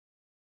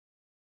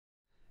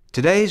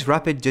Today's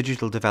rapid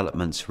digital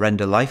developments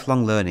render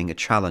lifelong learning a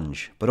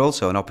challenge, but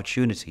also an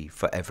opportunity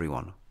for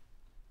everyone.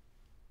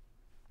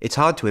 It's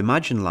hard to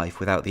imagine life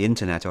without the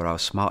internet or our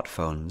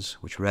smartphones,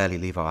 which rarely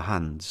leave our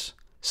hands.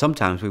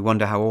 Sometimes we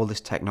wonder how all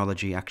this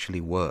technology actually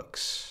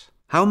works.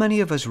 How many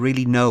of us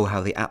really know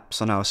how the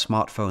apps on our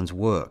smartphones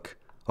work,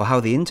 or how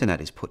the internet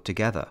is put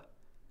together?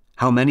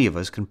 How many of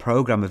us can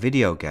program a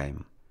video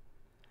game?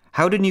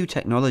 How do new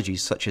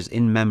technologies such as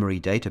in-memory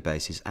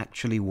databases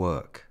actually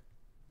work?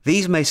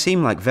 These may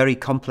seem like very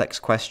complex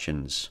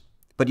questions,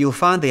 but you'll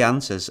find the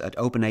answers at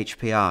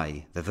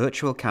openHPI, the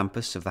virtual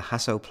campus of the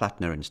Hasso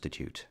Plattner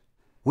Institute.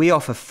 We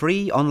offer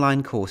free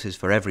online courses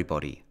for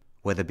everybody,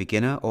 whether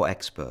beginner or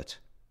expert.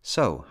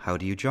 So, how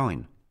do you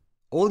join?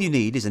 All you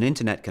need is an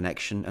internet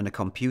connection and a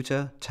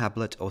computer,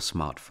 tablet or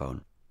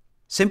smartphone.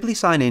 Simply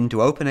sign in to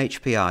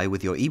openHPI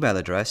with your email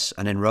address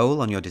and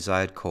enroll on your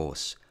desired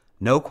course.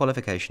 No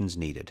qualifications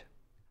needed.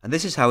 And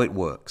this is how it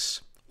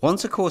works.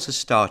 Once a course has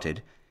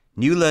started,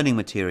 new learning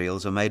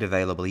materials are made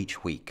available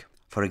each week.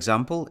 For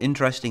example,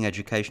 interesting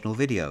educational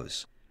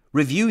videos.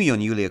 Review your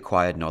newly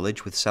acquired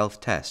knowledge with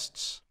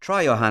self-tests.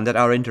 Try your hand at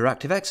our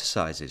interactive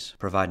exercises,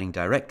 providing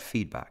direct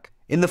feedback.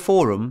 In the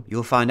forum,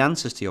 you'll find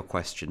answers to your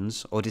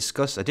questions or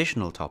discuss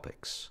additional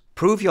topics.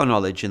 Prove your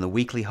knowledge in the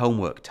weekly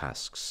homework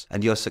tasks,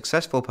 and your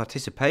successful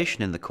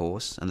participation in the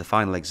course and the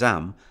final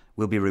exam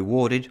will be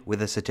rewarded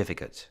with a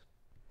certificate.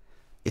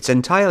 It's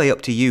entirely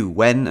up to you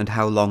when and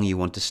how long you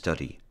want to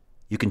study.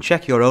 You can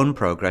check your own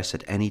progress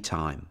at any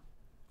time.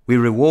 We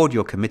reward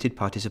your committed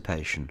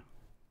participation.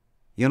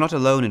 You're not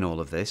alone in all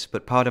of this,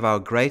 but part of our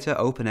greater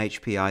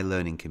openHPI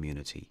learning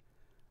community.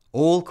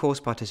 All course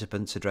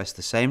participants address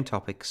the same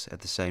topics at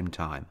the same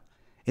time.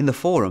 In the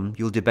forum,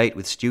 you'll debate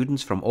with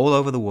students from all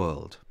over the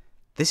world.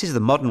 This is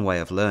the modern way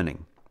of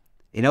learning.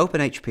 In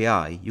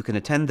openHPI, you can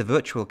attend the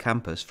virtual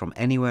campus from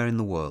anywhere in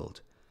the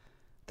world.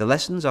 The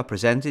lessons are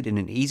presented in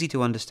an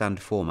easy-to-understand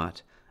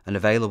format and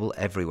available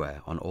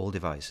everywhere on all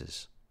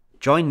devices.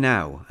 Join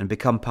now and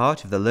become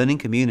part of the learning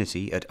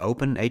community at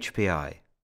openHPI.